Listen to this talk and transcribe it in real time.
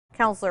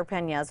Councilor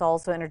Pena is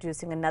also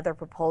introducing another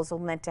proposal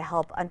meant to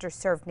help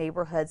underserved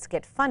neighborhoods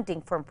get funding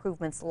for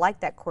improvements like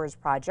that KRQE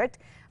project.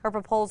 Her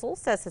proposal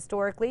says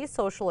historically,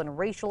 social and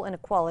racial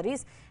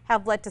inequalities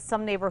have led to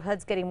some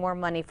neighborhoods getting more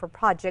money for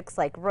projects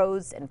like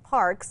roads and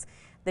parks.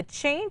 The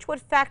change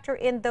would factor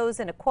in those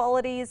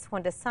inequalities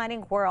when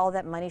deciding where all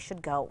that money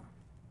should go.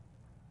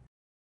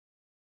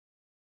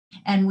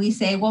 And we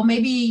say, well,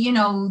 maybe,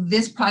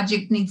 this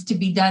project needs to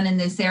be done in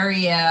this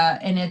area,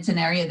 and it's an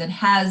area that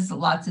has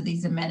lots of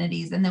these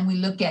amenities. And then we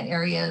look at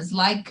areas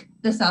like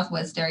the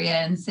Southwest area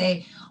and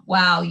say,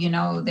 wow,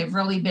 they've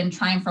really been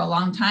trying for a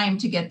long time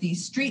to get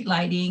these street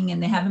lighting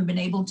and they haven't been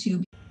able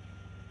to.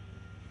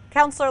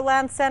 Councilor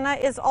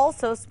Lancena is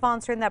also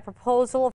sponsoring that proposal.